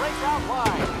this race out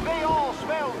wide. They all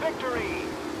spell victory.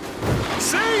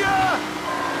 See ya!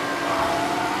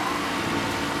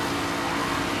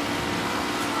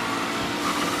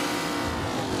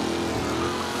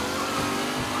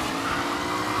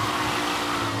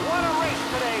 What a race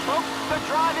today, folks. The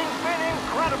driving's been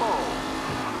incredible.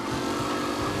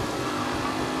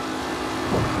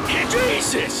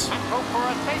 Jesus! Let's hope for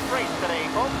a safe race today,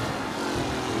 folks.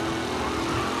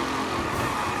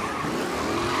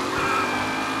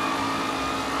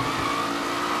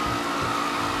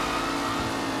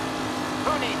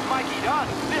 Mikey Dunn.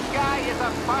 This guy is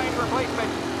a fine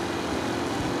replacement.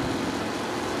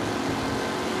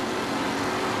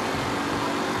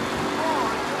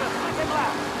 Forward to the second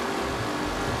lap.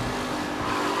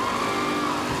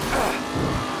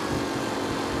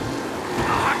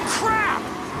 Crap!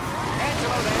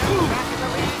 Angelo there, back in the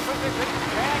lead position.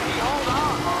 Can he hold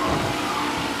on?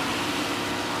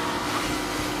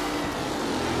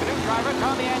 The new driver,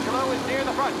 Tommy Angelo, is near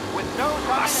the front with no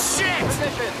time in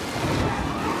position.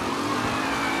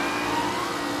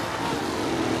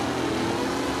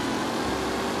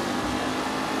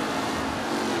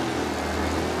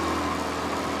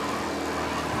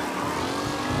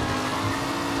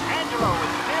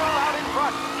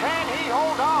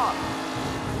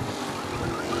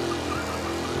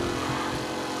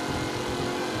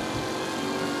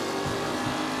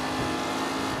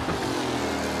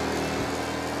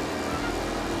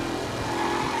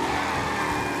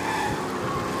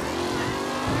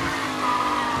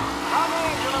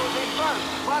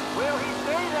 But will he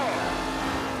stay there?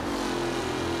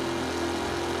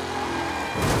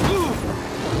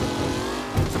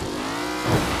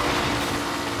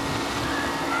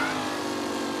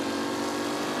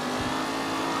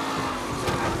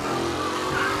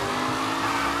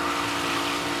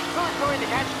 Who's going to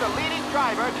catch the leading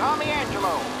driver, Tommy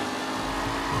Angelo?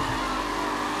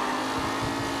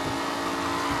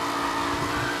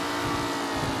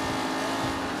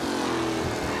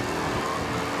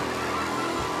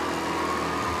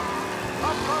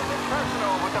 Up close and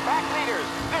personal with the back leaders.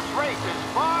 This race is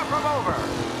far from over.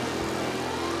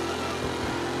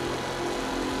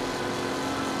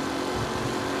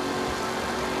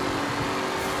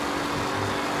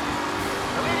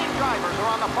 The leading drivers are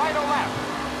on the final lap.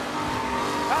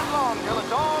 Not long till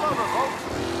it's all over, folks.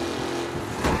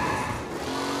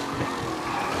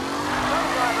 Some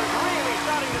drivers really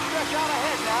starting to stretch out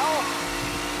ahead now.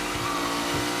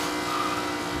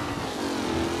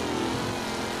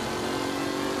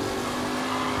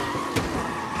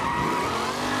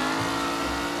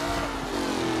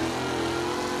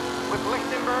 With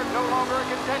Lichtenberg no longer a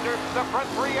contender, the front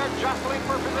three are jostling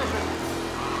for position.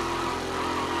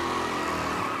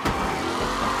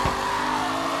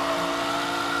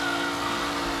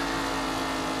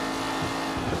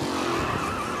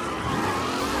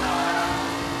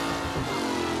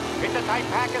 It's a tight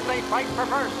pack as they fight for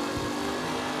first.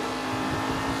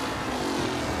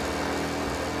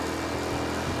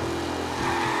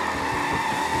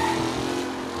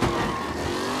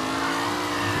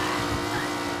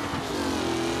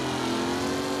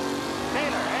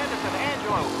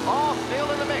 All still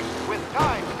in the mix, with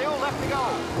time still left to go.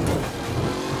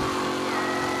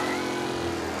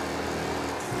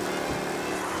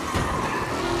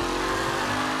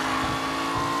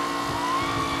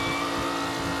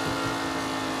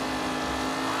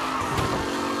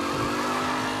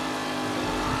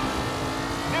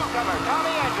 Newcomer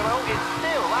Tommy Angelo is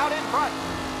still out in front.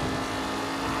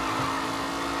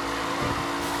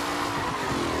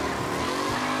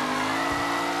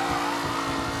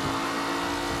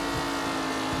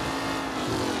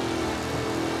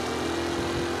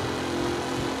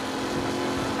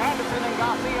 Anderson and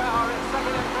Garcia are in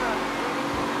second and third.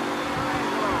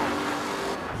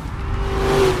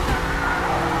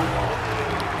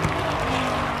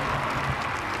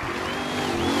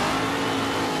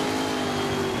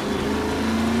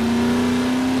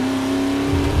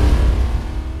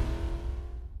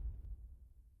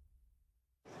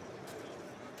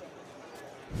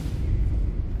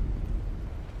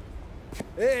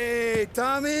 Hey,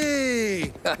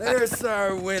 Tommy! There's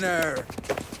our winner.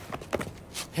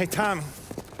 Hey, Tom.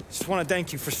 Just want to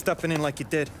thank you for stepping in like you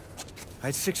did. I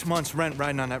had 6 months rent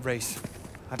riding on that race.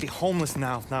 I'd be homeless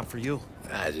now if not for you.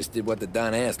 I just did what the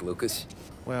Don asked, Lucas.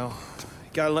 Well, you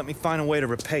gotta let me find a way to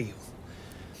repay you.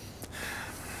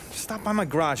 Stop by my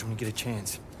garage when you get a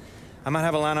chance. I might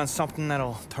have a line on something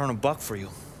that'll turn $1 for you.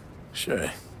 Sure.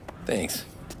 Thanks.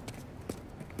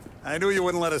 I knew you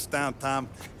wouldn't let us down, Tom.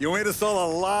 You made us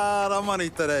all a lot of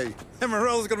money today. And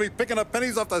Morello's gonna be picking up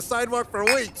pennies off the sidewalk for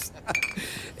weeks.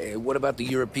 Hey, what about the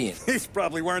European? He's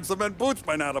probably wearing cement boots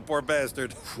by now, the poor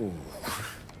bastard.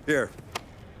 Here.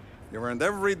 You earned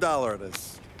every dollar of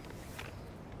this.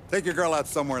 Take your girl out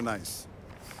somewhere nice.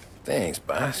 Thanks,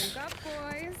 boss. Up,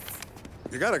 boys.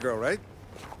 You got a girl, right?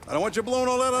 I don't want you blowing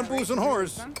all that on booze and whores.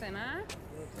 Something, huh?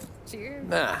 Cheers.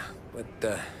 Nah,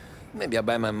 but maybe I'll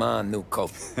buy my mom a new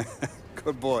coat.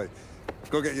 Good boy.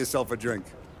 Go get yourself a drink.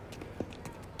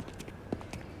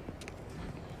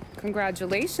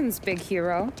 Congratulations, big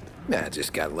hero. Nah,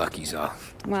 just got lucky's all.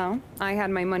 Well, I had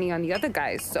my money on the other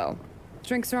guys, so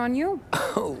drinks are on you.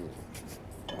 Oh.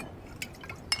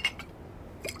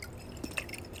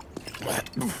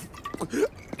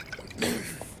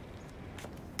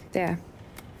 There.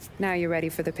 Now you're ready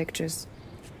for the pictures.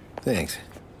 Thanks.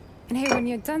 And hey, when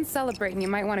you're done celebrating, you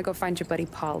might want to go find your buddy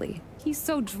Paulie. He's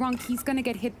so drunk, he's gonna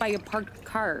get hit by a parked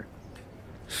car.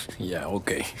 Yeah,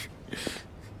 okay.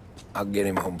 I'll get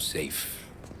him home safe.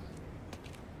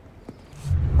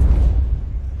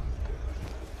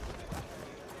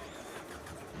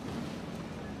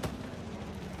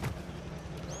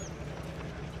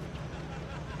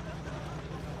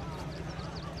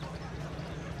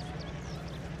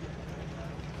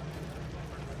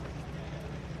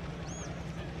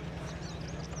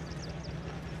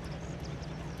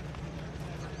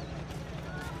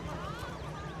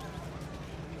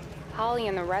 Holly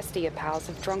and the rest of you pals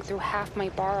have drunk through half my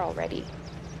bar already.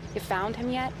 You found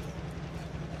him yet?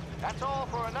 That's all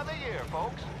for another year,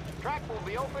 folks. Track will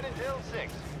be open until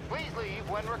 6. Please leave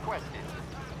when requested.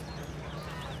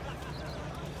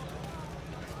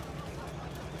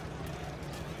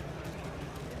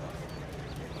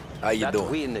 How you that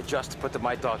doing? win just put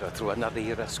my daughter through another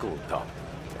year at school, Tom.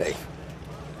 Hey,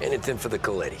 anything for the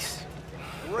Colettis.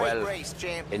 Well,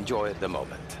 enjoy the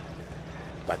moment.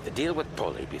 But the deal with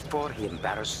Polly before he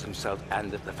embarrasses himself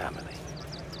and the family.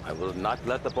 I will not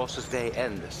let the boss's day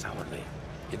end sourly.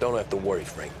 You don't have to worry,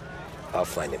 Frank. I'll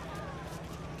find him.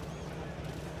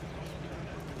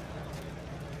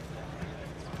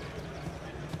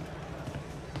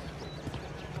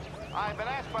 I've been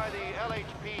asked by the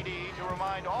LHPD to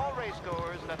remind all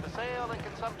racegoers that the sale and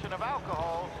consumption of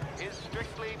alcohol is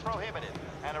strictly prohibited.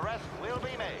 An arrest will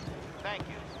be made. Thank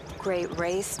you. Great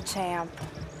race, champ.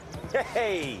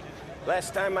 Hey!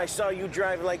 Last time I saw you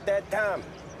drive like that, Tom,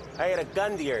 I had a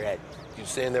gun to your head. You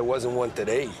saying there wasn't one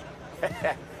today?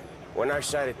 When our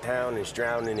side of town is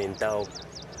drowning in dough,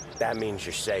 that means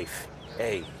you're safe.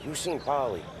 Hey, you seen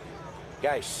Polly?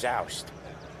 Guy's soused.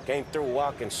 Came through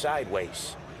walking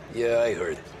sideways. Yeah, I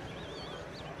heard.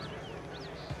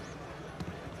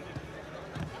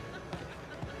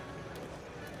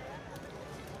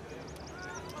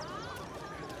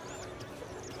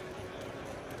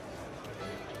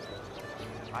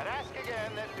 I'd ask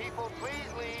again that people please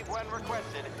leave when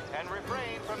requested and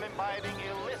refrain from imbibing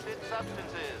illicit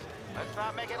substances. Let's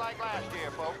not make it like last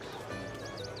year, folks.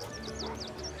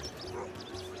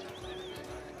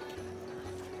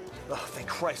 Oh, thank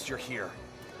Christ you're here.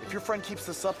 If your friend keeps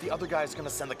this up, the other guy's gonna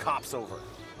send the cops over.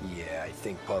 Yeah, I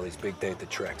think Polly's big day at the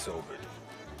track's over.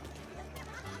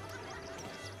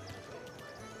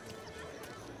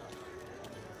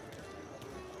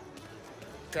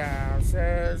 Cow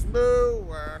says moo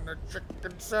and the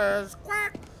chicken says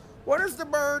quack. What does the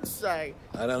bird say?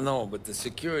 I don't know, but the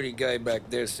security guy back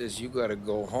there says you gotta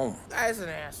go home. Guy's an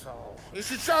asshole. You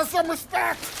should show some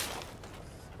respect.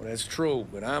 Well, that's true,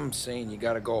 but I'm saying you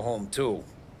gotta go home too,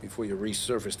 before you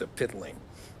resurface the pit lane.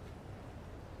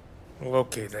 Well,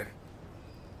 okay then.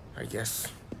 I guess.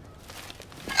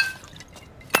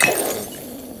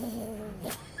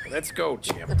 Let's go,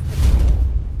 champ.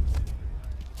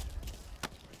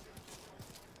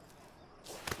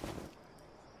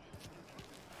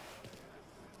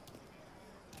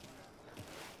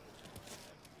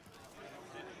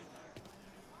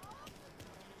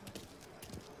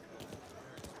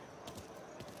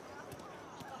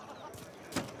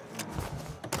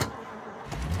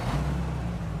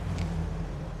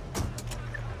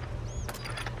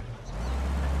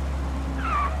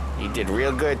 You did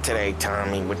real good today,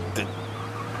 Tommy, with the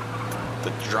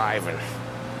driving.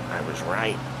 I was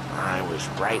right. I was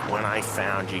right when I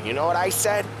found you. You know what I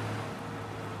said?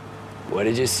 What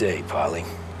did you say, Polly?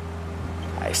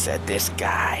 I said, this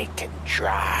guy can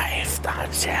drive,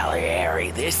 Don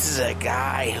Salieri. This is a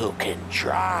guy who can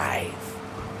drive.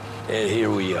 And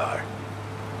here we are.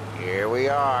 Here we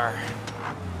are.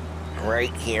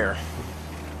 Right here.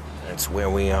 That's where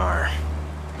we are.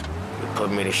 You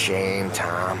put me to shame,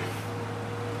 Tom.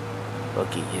 Look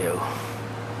at you.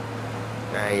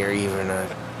 Now you're even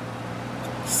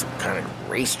some kind of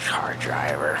race car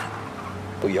driver.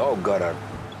 We all got our...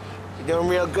 You're doing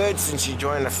real good since you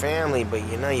joined the family, but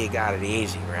you know you got it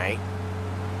easy, right?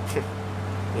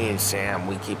 Me and Sam,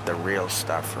 we keep the real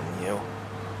stuff from you.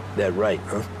 That right,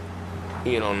 huh?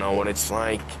 You don't know what it's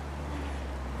like.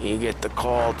 You get the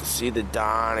call to see the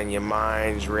Don and your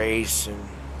mind's racing.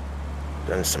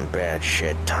 Done some bad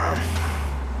shit, Tom.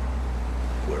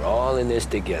 We're all in this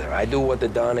together. I do what the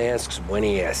Don asks when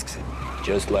he asks it.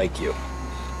 Just like you.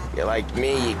 You're like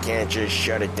me, you can't just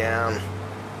shut it down.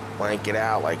 Blank it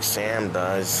out like Sam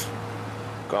does.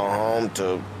 Go home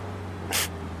to...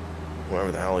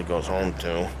 whoever the hell he goes home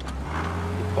to.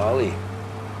 Polly,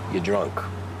 you're drunk.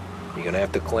 You're gonna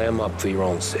have to clam up for your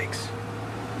own sakes.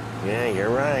 Yeah, you're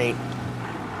right.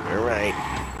 You're right.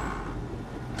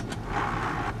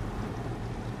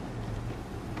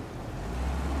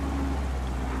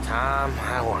 Tom,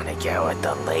 I want to go with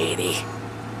the lady.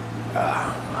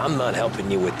 I'm not helping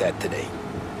you with that today.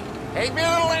 Take me to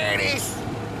the ladies!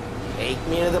 Take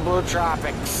me to the Blue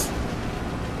Tropics.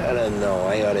 I don't know.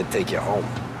 I ought to take you home.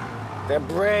 The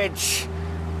bridge.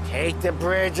 Take the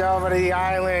bridge over to the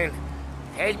island.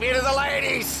 Take me to the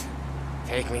ladies.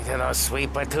 Take me to those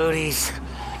sweet patooties.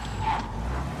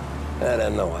 I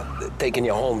don't know. Taking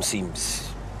you home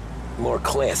seems more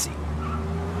classy.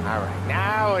 All right,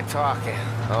 now we're talking.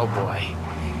 Oh, boy.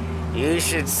 You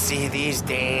should see these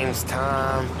dames,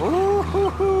 Tom.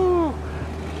 Woo-hoo-hoo.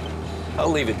 I'll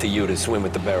leave it to you to swim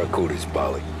with the barracudas,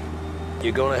 Polly.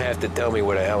 You're gonna have to tell me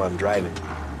where the hell I'm driving.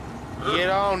 You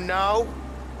don't know?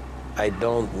 I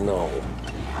don't know.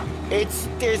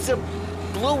 There's a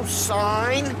blue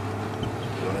sign.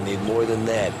 You're gonna need more than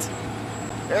that.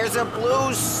 There's a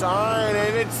blue sign,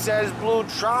 and it says Blue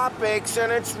Tropics,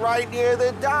 and it's right near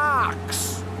the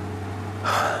docks.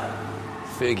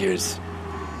 Figures.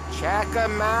 Check a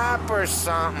map or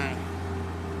something.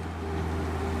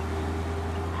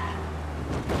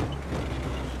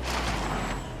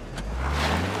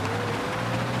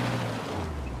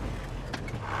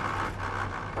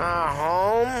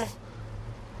 Home?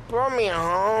 Brought me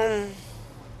home.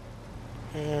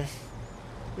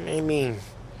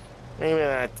 Maybe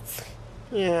that's,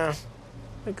 yeah,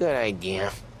 a good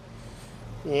idea.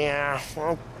 Yeah,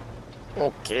 well,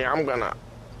 okay, I'm gonna...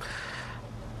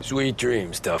 Sweet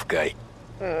dreams, tough guy.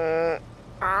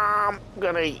 I'm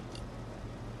gonna...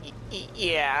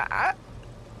 Yeah,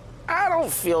 I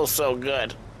don't feel so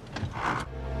good.